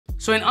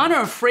So in honor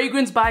of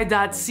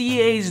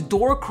Fragrancebuy.ca's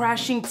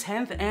door-crashing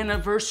 10th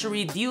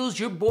anniversary deals,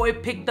 your boy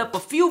picked up a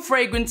few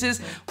fragrances.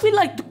 We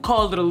like to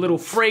call it a little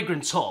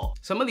fragrance haul.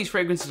 Some of these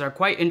fragrances are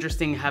quite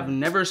interesting, have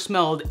never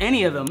smelled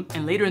any of them.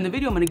 And later in the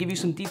video, I'm gonna give you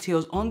some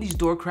details on these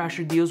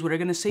door-crasher deals where they're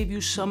gonna save you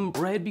some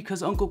bread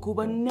because Uncle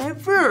Cuba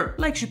never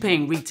likes you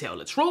paying retail.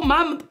 Let's roll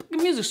my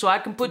music so I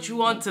can put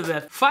you onto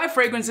the 5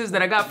 fragrances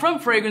that I got from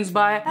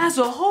Fragrancebuy as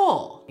a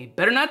haul. It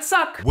better not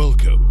suck.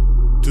 Welcome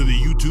to the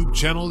YouTube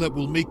channel that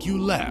will make you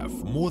laugh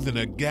more than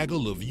a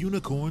gaggle of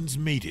unicorns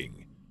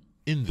mating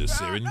in the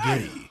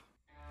Serengeti.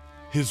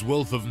 His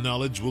wealth of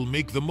knowledge will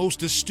make the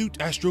most astute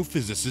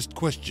astrophysicist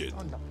question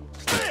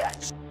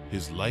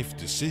his life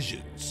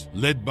decisions.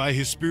 Led by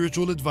his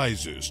spiritual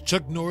advisors,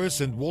 Chuck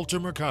Norris and Walter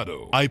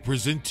Mercado, I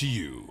present to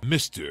you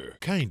Mr.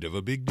 Kind of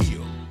a Big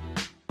Deal.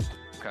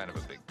 Kind of a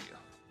big deal.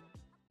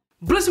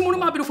 Blessed morning,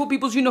 my beautiful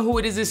peoples. You know who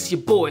it is. It's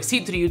your boy,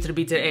 C to the U to the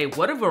B to the A.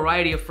 What a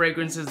variety of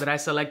fragrances that I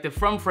selected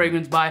from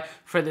Fragrancebuy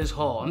for this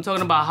haul. I'm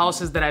talking about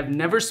houses that I've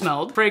never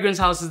smelled, fragrance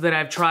houses that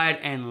I've tried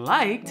and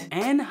liked,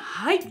 and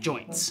hype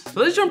joints. So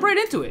let's jump right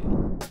into it.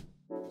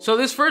 So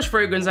this first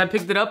fragrance, I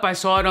picked it up, I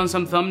saw it on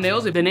some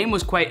thumbnails. The name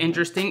was quite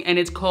interesting, and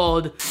it's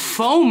called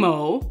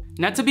FOMO,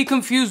 not to be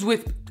confused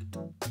with,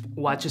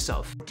 watch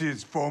yourself. What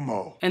is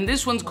FOMO? And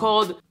this one's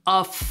called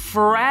a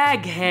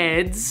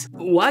Fragheads,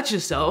 watch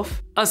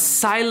yourself,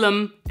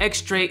 Asylum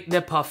Extrait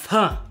de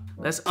Parfum.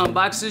 Let's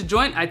unbox this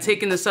joint. I've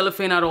taken the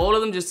cellophane out of all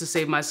of them just to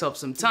save myself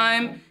some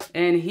time.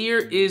 And here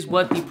is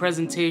what the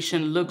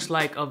presentation looks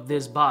like of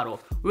this bottle.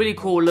 Really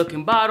cool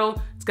looking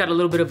bottle. It's got a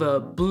little bit of a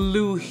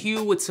blue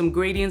hue with some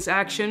gradients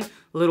action,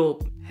 a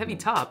little heavy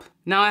top.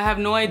 Now I have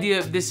no idea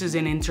if this is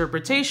an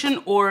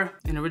interpretation or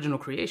an original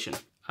creation.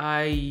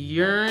 I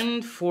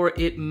yearned for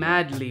it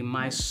madly.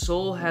 My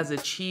soul has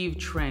achieved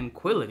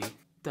tranquility.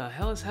 The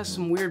hell, this has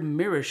some weird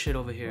mirror shit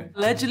over here.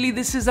 Allegedly,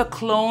 this is a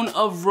clone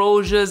of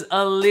Roja's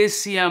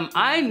Elysium.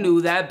 I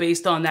knew that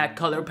based on that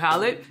color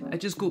palette. I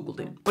just Googled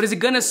it. But is it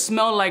gonna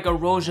smell like a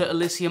Roja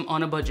Elysium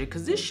on a budget?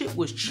 Cause this shit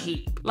was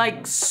cheap.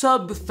 Like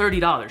sub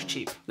 $30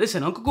 cheap.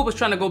 Listen, Uncle Cuba's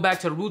trying to go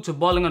back to the roots of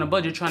balling on a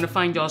budget, trying to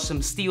find y'all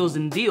some steals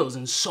and deals.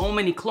 And so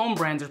many clone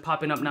brands are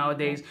popping up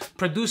nowadays,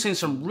 producing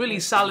some really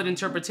solid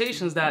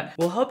interpretations that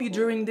will help you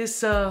during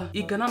this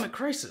economic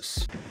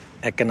crisis.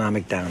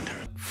 Economic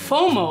downturn.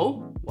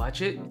 FOMO,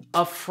 watch it,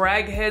 a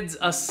Fragheads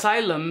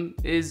Asylum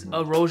is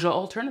a Roja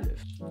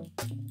alternative.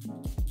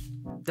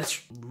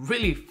 That's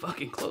really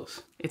fucking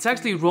close. It's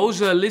actually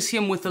Roja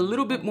Elysium with a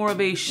little bit more of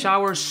a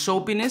shower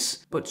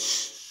soapiness, but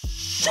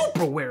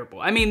super wearable.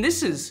 I mean,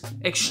 this is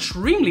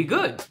extremely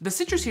good. The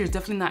citrus here is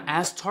definitely not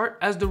as tart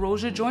as the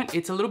Roja joint.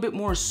 It's a little bit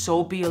more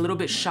soapy, a little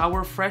bit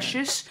shower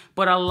freshish,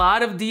 but a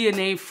lot of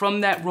DNA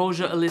from that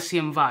Roja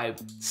Elysium vibe.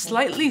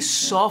 Slightly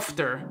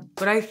softer,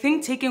 but I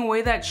think taking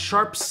away that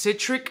sharp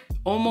citric,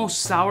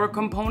 almost sour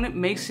component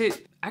makes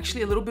it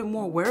actually a little bit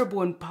more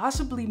wearable and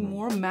possibly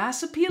more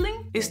mass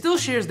appealing. It still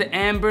shares the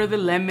amber, the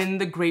lemon,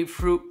 the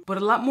grapefruit, but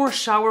a lot more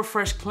shower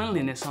fresh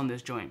cleanliness on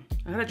this joint.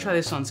 I gotta try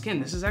this on skin.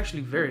 This is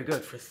actually very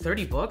good. For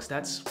 30 bucks,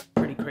 that's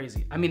pretty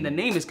crazy. I mean, the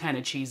name is kind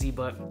of cheesy,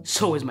 but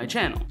so is my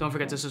channel. Don't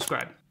forget to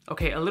subscribe.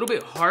 Okay, a little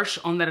bit harsh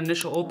on that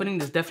initial opening.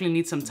 This definitely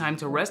needs some time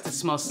to rest. It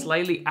smells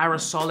slightly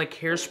aerosolic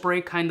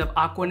hairspray, kind of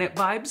Aquanet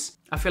vibes.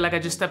 I feel like I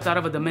just stepped out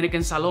of a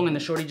Dominican salon and the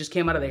shorty just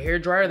came out of the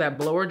hairdryer, that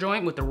blower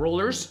joint with the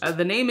rollers.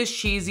 The name is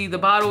cheesy, the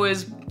bottle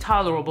is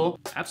tolerable.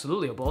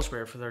 Absolutely a ball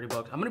sprayer for 30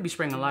 bucks. I'm gonna be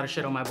spraying a lot of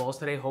shit on my balls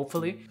today,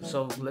 hopefully.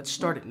 So let's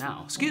start it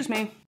now. Excuse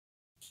me.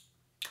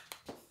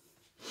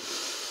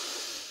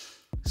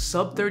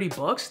 Sub 30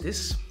 bucks,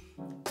 this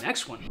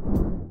next one.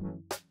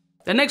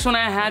 The next one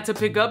I had to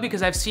pick up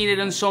because I've seen it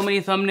on so many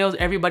thumbnails,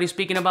 everybody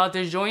speaking about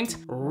this joint.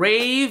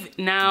 Rave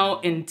Now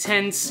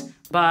Intense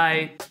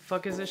by,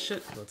 fuck is this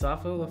shit?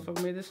 Lattafa, who the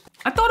fuck made this?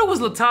 I thought it was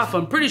Lattafa,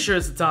 I'm pretty sure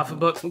it's Lattafa,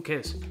 but who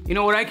cares? You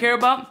know what I care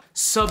about?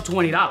 Sub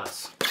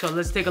 $20. So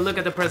let's take a look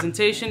at the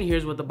presentation.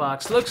 Here's what the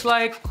box looks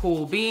like.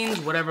 Cool beans,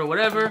 whatever,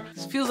 whatever.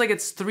 This feels like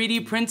it's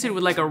 3D printed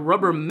with like a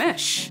rubber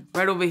mesh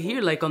right over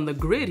here, like on the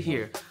grid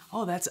here.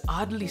 Oh, that's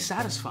oddly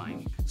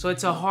satisfying. So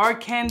it's a hard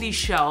candy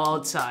shell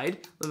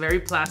outside, very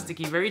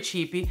plasticky, very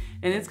cheapy,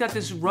 and it's got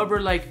this rubber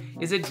like,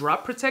 is it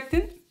drop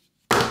protectant?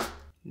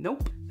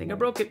 Nope, I think I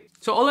broke it.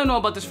 So all I know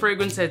about this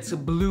fragrance, it's a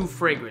blue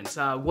fragrance.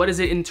 What is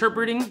it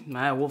interpreting?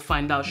 We'll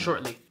find out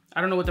shortly. I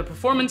don't know what the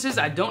performance is,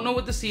 I don't know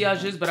what the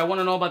sillage is, but I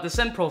wanna know about the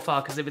scent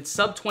profile, because if it's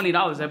sub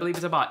 $20, I believe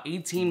it's about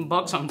 18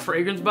 bucks on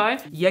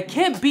Fragrancebuy. You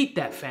can't beat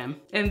that, fam.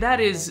 And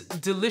that is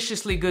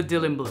deliciously good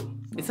Dylan Blue.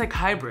 It's like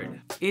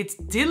hybrid. It's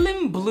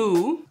Dylan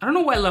Blue. I don't know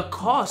why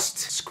Lacoste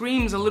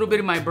screams a little bit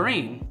in my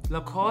brain.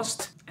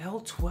 Lacoste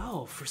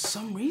L12 for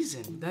some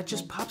reason. That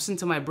just pops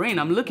into my brain.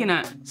 I'm looking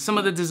at some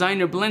of the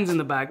designer blends in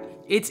the back.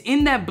 It's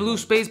in that blue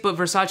space, but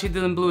Versace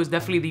Dylan Blue is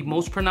definitely the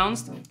most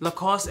pronounced.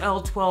 Lacoste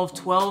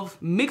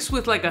L1212 mixed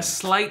with like a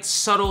slight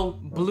subtle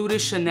Blue de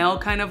Chanel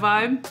kind of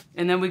vibe.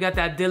 And then we got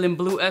that Dylan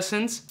Blue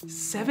essence.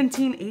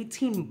 17,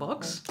 18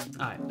 bucks?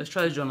 All right, let's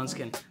try this joint on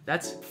skin.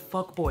 That's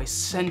fuckboy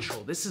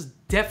central. This is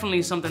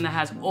definitely something that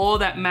has all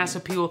that mass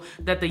appeal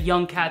that the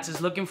young cats is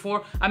looking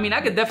for. I mean,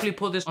 I could definitely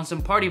pull this on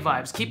some party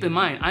vibes. Keep in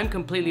mind, I'm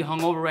completely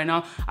hungover right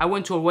now. I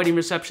went to a wedding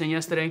reception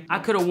yesterday. I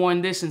could have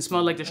worn this and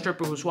smelled like the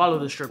stripper who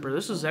swallowed the stripper.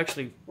 This is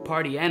actually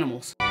party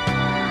animals.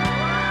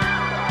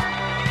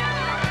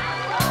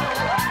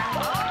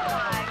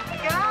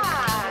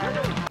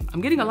 I'm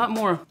getting a lot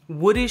more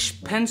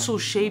woodish pencil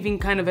shaving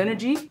kind of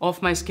energy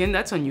off my skin.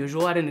 That's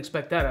unusual. I didn't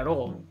expect that at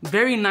all.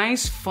 Very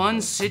nice,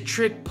 fun,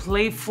 citric,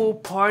 playful,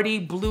 party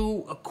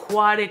blue,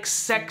 aquatic,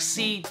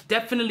 sexy,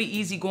 definitely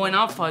easy going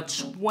out for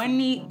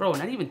 20, bro,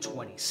 not even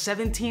 20,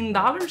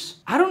 $17?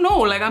 I don't know,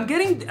 like I'm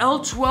getting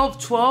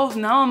L1212.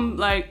 Now I'm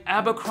like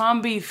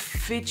Abercrombie,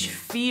 Fitch,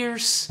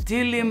 Fierce,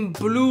 Dylan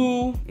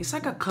Blue. It's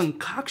like a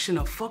concoction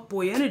of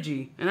fuckboy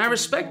energy, and I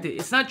respect it.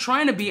 It's not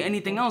trying to be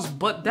anything else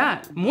but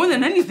that. More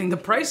than anything, the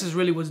price is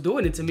really what's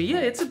doing it to me. Yeah,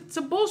 it's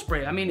a bowl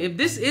spray. I mean, if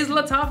this is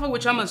Lattafa,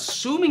 which I'm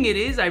assuming it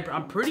is,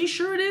 I'm pretty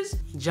sure it is,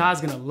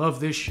 Ja's gonna love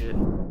this shit.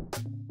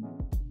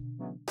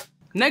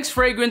 Next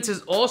fragrance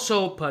is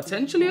also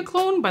potentially a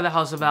clone by the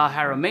House of Al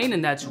Haramain,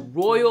 and that's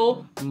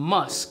Royal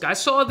Musk. I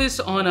saw this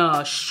on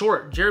a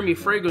short. Jeremy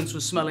Fragrance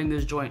was smelling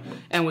this joint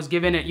and was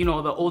giving it, you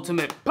know, the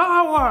ultimate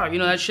power. You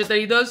know that shit that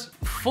he does?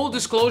 Full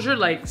disclosure,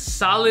 like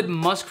solid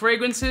musk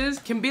fragrances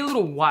can be a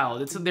little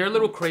wild. They're a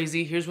little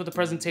crazy. Here's what the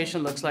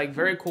presentation looks like.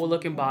 Very cool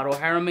looking bottle.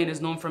 Haramain is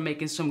known for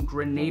making some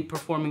grenade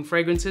performing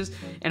fragrances,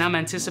 and I'm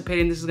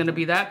anticipating this is gonna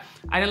be that.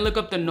 I didn't look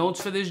up the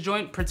notes for this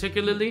joint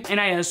particularly, and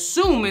I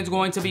assume it's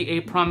going to be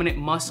a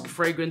prominent musk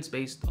fragrance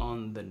based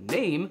on the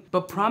name,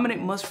 but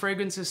prominent musk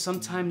fragrances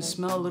sometimes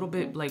smell a little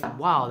bit like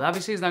wild.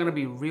 Obviously it's not gonna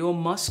be real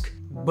musk,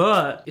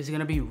 but is it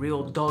gonna be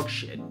real dog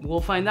shit?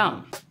 We'll find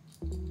out.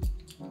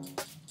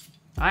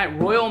 All right,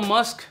 Royal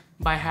Musk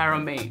by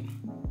Haramain.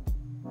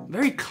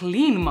 Very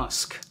clean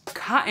musk,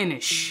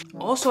 cottonish.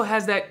 Also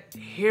has that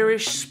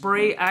hairish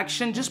spray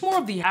action, just more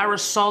of the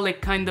aerosolic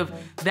kind of,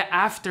 the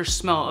after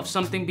smell of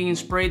something being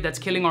sprayed that's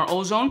killing our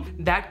ozone.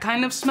 That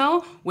kind of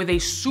smell with a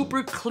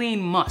super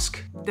clean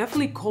musk.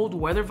 Definitely cold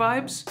weather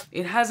vibes.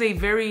 It has a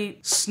very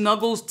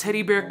Snuggles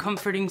teddy bear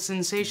comforting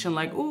sensation,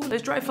 like, ooh,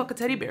 let's dry fuck a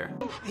teddy bear.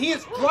 He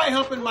is dry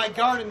humping my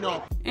garden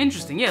though.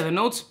 Interesting, yeah, the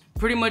notes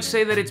pretty much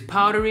say that it's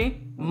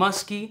powdery,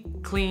 musky,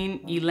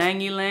 clean,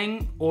 ylang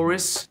ylang,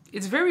 orris.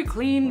 It's very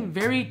clean,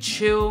 very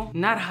chill,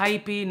 not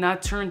hypey,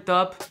 not turned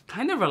up,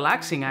 kind of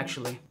relaxing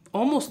actually.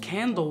 Almost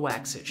candle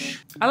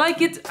wax-ish. I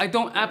like it, I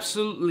don't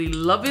absolutely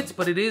love it,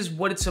 but it is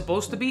what it's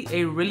supposed to be,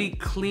 a really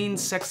clean,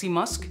 sexy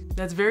musk.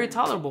 That's very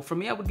tolerable. For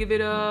me, I would give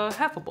it a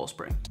half a ball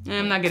spray.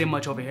 I'm not getting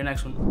much over here,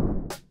 next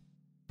one.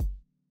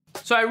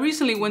 So I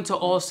recently went to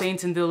All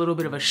Saints and did a little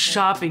bit of a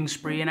shopping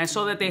spree, and I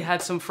saw that they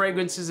had some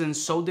fragrances and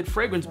so did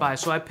Fragrancebuy.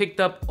 So I picked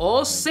up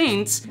All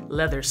Saints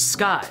Leather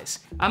Skies.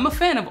 I'm a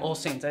fan of All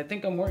Saints. I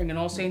think I'm wearing an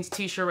All Saints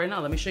t-shirt right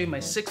now. Let me show you my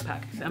six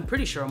pack. I'm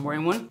pretty sure I'm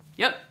wearing one.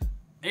 Yep,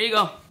 there you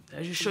go. Did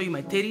I just show you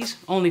my titties?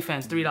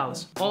 OnlyFans,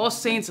 $3. All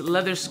Saints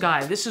Leather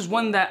Sky. This is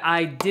one that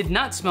I did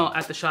not smell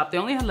at the shop. They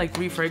only had like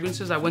 3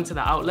 fragrances. I went to the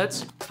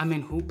outlets. I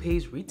mean, who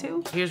pays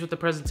retail? Here's what the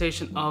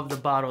presentation of the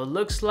bottle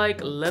looks like.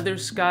 Leather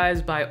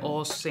Skies by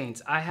All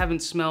Saints. I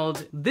haven't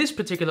smelled this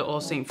particular All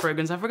Saint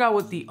fragrance. I forgot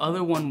what the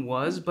other one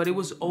was, but it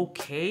was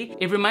okay.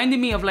 It reminded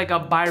me of like a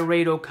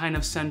Byredo kind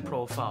of scent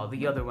profile.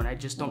 The other one, I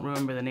just don't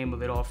remember the name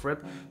of it off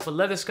rip. But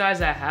Leather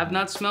Skies I have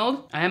not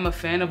smelled. I am a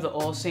fan of the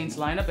All Saints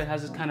lineup. It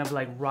has this kind of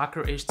like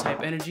rocker-ish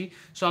type energy.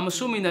 So I'm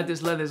assuming that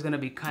this leather is gonna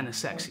be kind of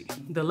sexy.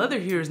 The leather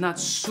here is not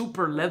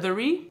super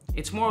leathery.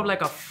 It's more of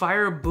like a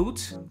fire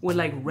boot with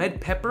like red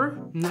pepper.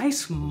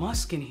 Nice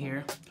musk in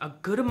here. A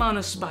good amount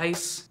of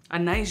spice. A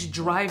nice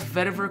dry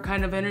vetiver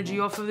kind of energy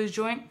off of this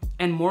joint.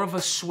 And more of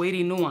a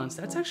suede nuance.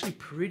 That's actually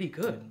pretty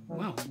good.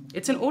 Wow.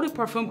 It's an eau de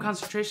parfum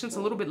concentration. It's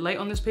a little bit light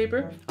on this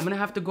paper. I'm gonna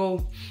have to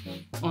go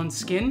on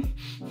skin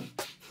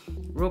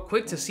real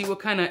quick to see what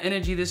kind of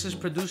energy this is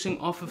producing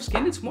off of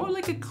skin. It's more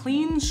like a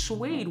clean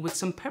suede with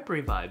some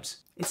peppery vibes.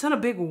 It's not a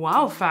big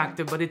wow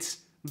factor, but it's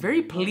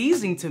very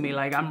pleasing to me.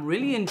 Like, I'm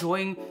really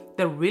enjoying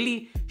the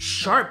really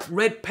sharp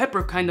red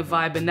pepper kind of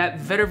vibe and that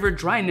vetiver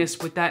dryness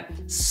with that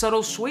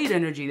subtle suede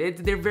energy.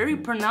 They're very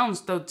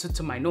pronounced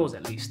to my nose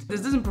at least.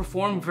 This doesn't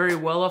perform very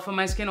well off of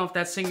my skin, off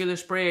that singular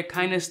spray. It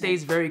kind of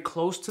stays very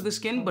close to the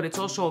skin, but it's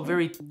also a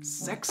very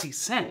sexy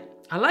scent.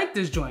 I like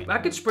this joint. I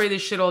could spray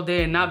this shit all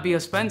day and not be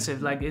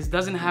expensive. Like, it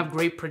doesn't have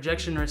great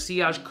projection or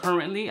sillage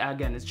currently.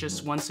 Again, it's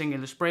just one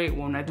singular spray.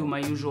 When I do my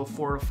usual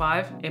 4 or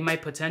 5, it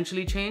might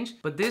potentially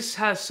change. But this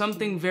has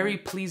something very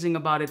pleasing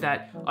about it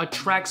that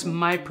attracts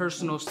my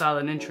personal style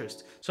and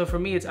interest. So for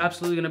me, it's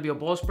absolutely gonna be a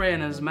ball spray,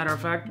 and as a matter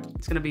of fact,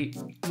 it's gonna be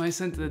my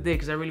scent of the day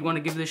because I really wanna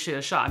give this shit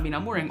a shot. I mean,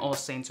 I'm wearing All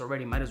Saints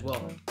already, might as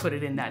well put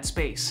it in that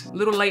space. A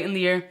little light in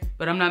the air,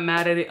 but I'm not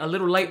mad at it. A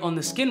little light on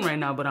the skin right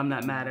now, but I'm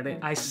not mad at it.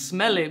 I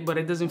smell it, but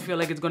it doesn't feel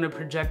like it's gonna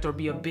project or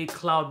be a big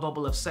cloud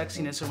bubble of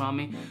sexiness around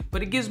me,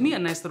 but it gives me a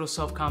nice little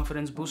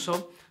self-confidence boost,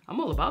 so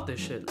I'm all about this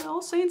shit.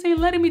 All Saints ain't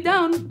letting me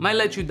down. Might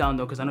let you down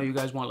though, because I know you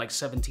guys want like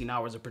 17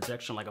 hours of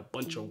projection like a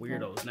bunch of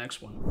weirdos.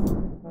 Next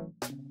one.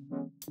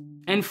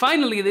 And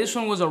finally, this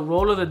one was a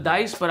roll of the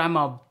dice, but I'm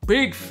a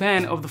big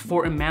fan of the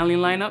Fort & Manley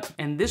lineup.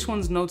 And this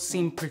one's notes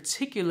seem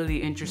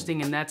particularly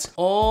interesting, and that's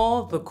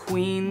All the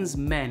Queen's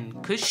Men,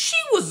 cause she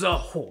was a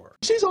whore.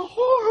 She's a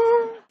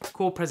whore.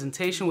 Cool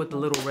presentation with the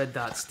little red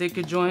dot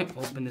sticker joint.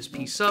 Open this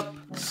piece up,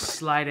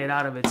 slide it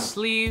out of its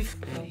sleeve,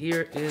 and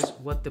here is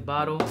what the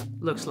bottle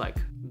looks like.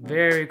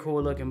 Very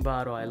cool looking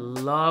bottle. I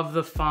love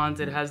the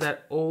font. It has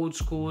that old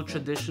school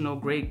traditional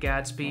Great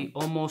Gatsby,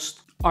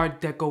 almost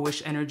Art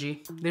Deco-ish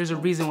energy. There's a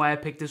reason why I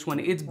picked this one.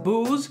 It's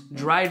booze,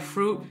 dried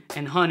fruit,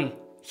 and honey.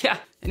 Yeah,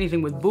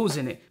 anything with booze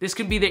in it. This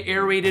could be the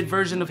aerated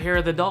version of Hair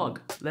of the Dog.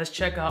 Let's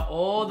check out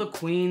All the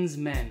Queen's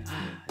Men.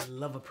 I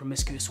love a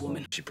promiscuous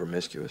woman. She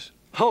promiscuous?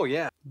 Oh,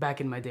 yeah. Back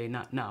in my day,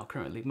 not now,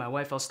 currently. My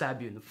wife, I'll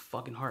stab you in the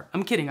fucking heart.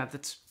 I'm kidding,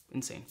 that's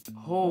insane.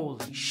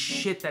 Holy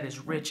shit, that is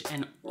rich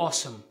and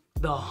awesome.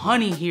 The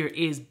honey here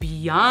is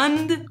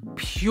beyond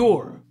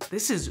pure.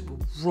 This is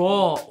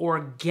raw,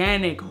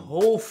 organic,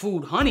 whole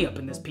food honey up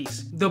in this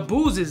piece. The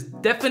booze is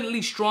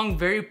definitely strong,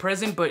 very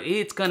present, but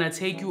it's gonna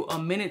take you a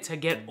minute to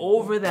get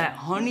over that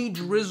honey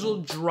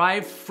drizzled dry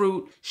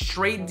fruit,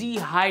 straight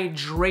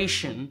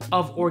dehydration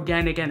of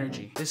organic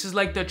energy. This is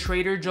like the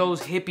Trader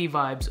Joe's hippie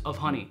vibes of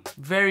honey.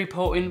 Very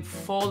potent,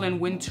 fall and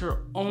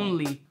winter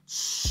only.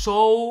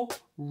 So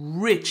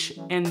rich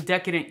and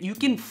decadent. You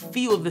can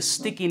feel the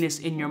stickiness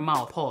in your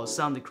mouth. Pause,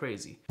 sounded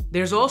crazy.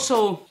 There's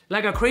also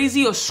like a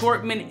crazy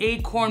assortment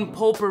acorn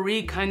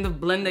potpourri kind of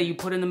blend that you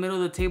put in the middle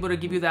of the table to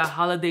give you that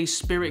holiday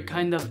spirit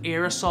kind of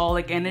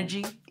aerosolic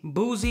energy.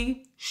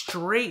 Boozy,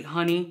 straight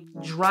honey,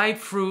 dried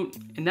fruit,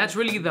 and that's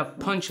really the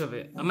punch of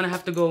it. I'm gonna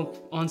have to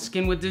go on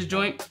skin with this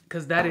joint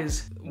because that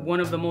is one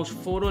of the most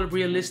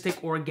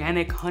photorealistic,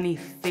 organic, honey,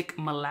 thick,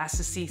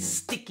 molassesy,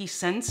 sticky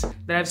scents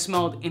that I've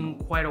smelled in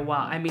quite a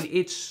while. I mean,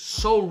 it's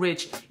so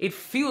rich. It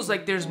feels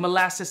like there's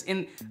molasses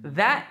in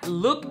that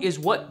look is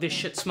what this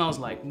shit smells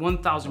like,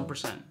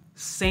 1000%.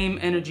 Same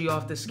energy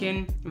off the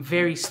skin,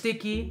 very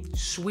sticky,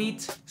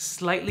 sweet,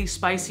 slightly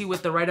spicy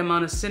with the right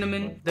amount of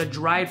cinnamon. The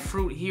dried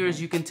fruit here,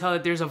 as you can tell,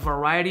 that there's a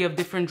variety of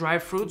different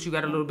dried fruits. You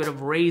got a little bit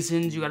of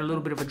raisins, you got a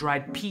little bit of a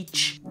dried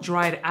peach,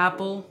 dried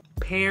apple,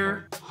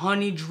 pear,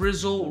 honey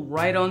drizzle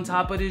right on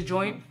top of this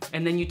joint.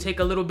 And then you take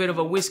a little bit of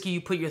a whiskey,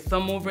 you put your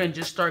thumb over and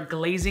just start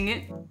glazing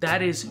it.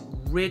 That is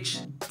rich,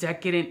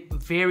 decadent,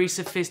 very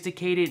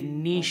sophisticated,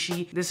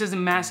 nichey. This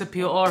isn't mass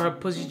appeal, oh, her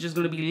pussy's just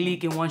gonna be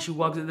leaking once she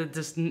walks.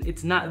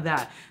 It's not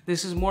that.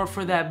 This is more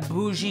for that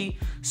bougie,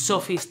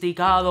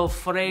 sofisticado,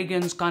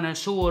 fragrance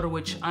connoisseur,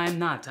 which I'm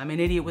not. I'm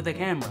an idiot with a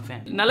camera,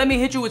 fam. Now let me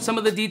hit you with some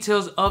of the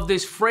details of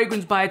this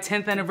Fragrance Buy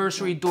 10th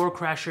anniversary door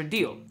crasher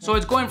deal. So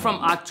it's going from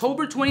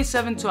October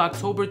 27th to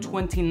October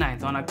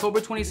 29th. On October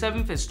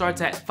 27th, it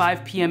starts at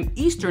 5 p.m.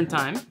 Eastern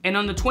time, and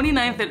on the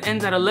 29th, it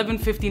ends at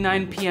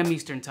 11:59 p.m.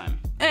 Eastern time.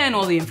 And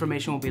all the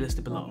information will be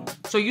listed below.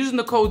 So using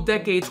the code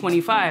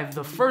DECADE25,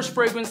 the first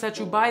fragrance that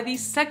you buy, the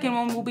second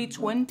one will be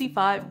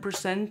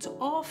 25%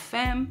 off,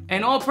 fam.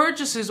 And all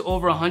purchases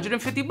over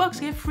 150 bucks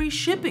get free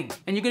shipping.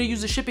 And you're gonna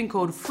use the shipping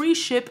code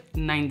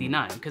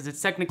FREESHIP99, because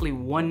it's technically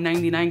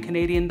 $199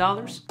 Canadian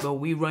dollars, but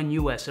we run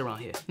US around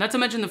here. Not to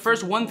mention the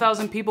first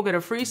 1,000 people get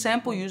a free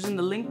sample using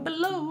the link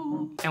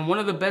below. And one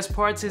of the best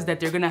parts is that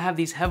they're gonna have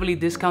these heavily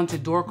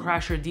discounted door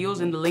crasher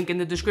deals in the link in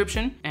the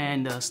description.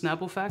 And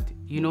Snapple fact,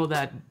 you know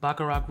that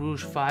Baccarat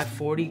Rouge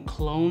 540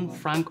 clone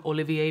Frank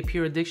Olivier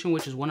Pure Addiction,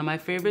 which is one of my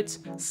favorites,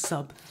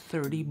 sub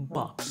 30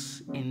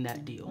 bucks in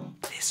that deal.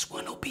 This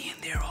one will be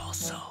in there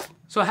also.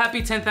 So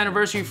happy 10th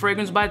anniversary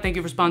Fragrance Buy. Thank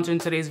you for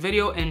sponsoring today's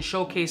video and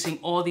showcasing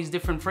all these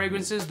different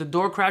fragrances. The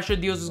door crasher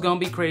deals is gonna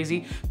be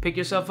crazy. Pick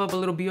yourself up a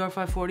little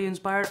BR540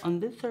 inspired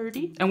under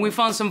 30. And we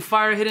found some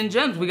fire hidden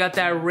gems. We got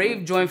that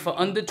rave joint for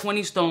under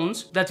 20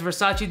 stones. That's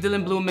Versace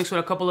Dylan Blue mixed with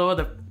a couple of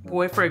other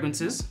boy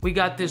fragrances. We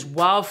got this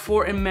Wild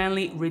Fort &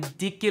 Manley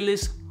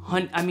ridiculous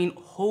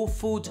Whole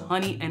Foods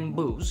honey and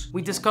booze.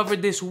 We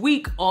discovered this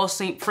week All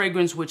Saint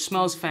fragrance, which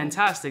smells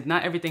fantastic.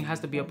 Not everything has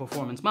to be a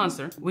performance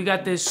monster. We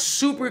got this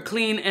super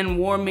clean and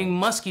warming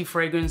musky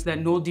fragrance that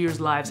no deer's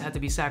lives had to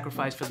be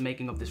sacrificed for the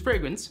making of this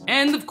fragrance.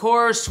 And of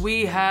course,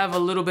 we have a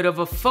little bit of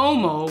a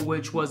FOMO,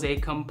 which was a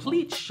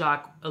complete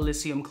shock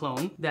Elysium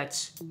clone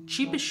that's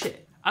cheap as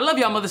shit. I love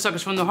y'all mother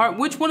suckers from the heart.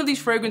 Which one of these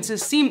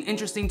fragrances seemed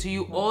interesting to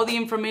you? All the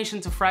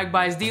information to Frag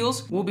Buy's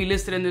deals will be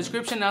listed in the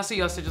description. I'll see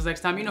y'all stitches next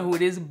time. You know who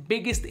it is,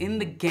 biggest in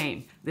the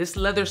game. This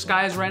Leather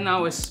Skies right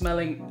now is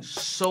smelling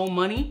so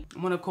money.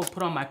 I'm gonna go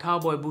put on my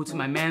cowboy boots and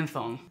my man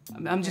thong.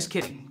 I'm just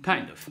kidding,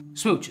 kind of.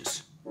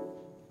 Smooches.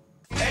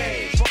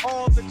 Hey, for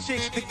all the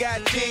chicks that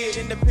got dead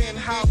in the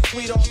penthouse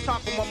suite on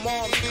top of my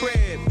mom's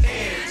crib.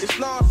 It's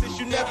nonsense,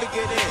 you never get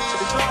in.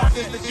 It's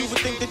nonsense that you would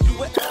think that you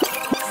would.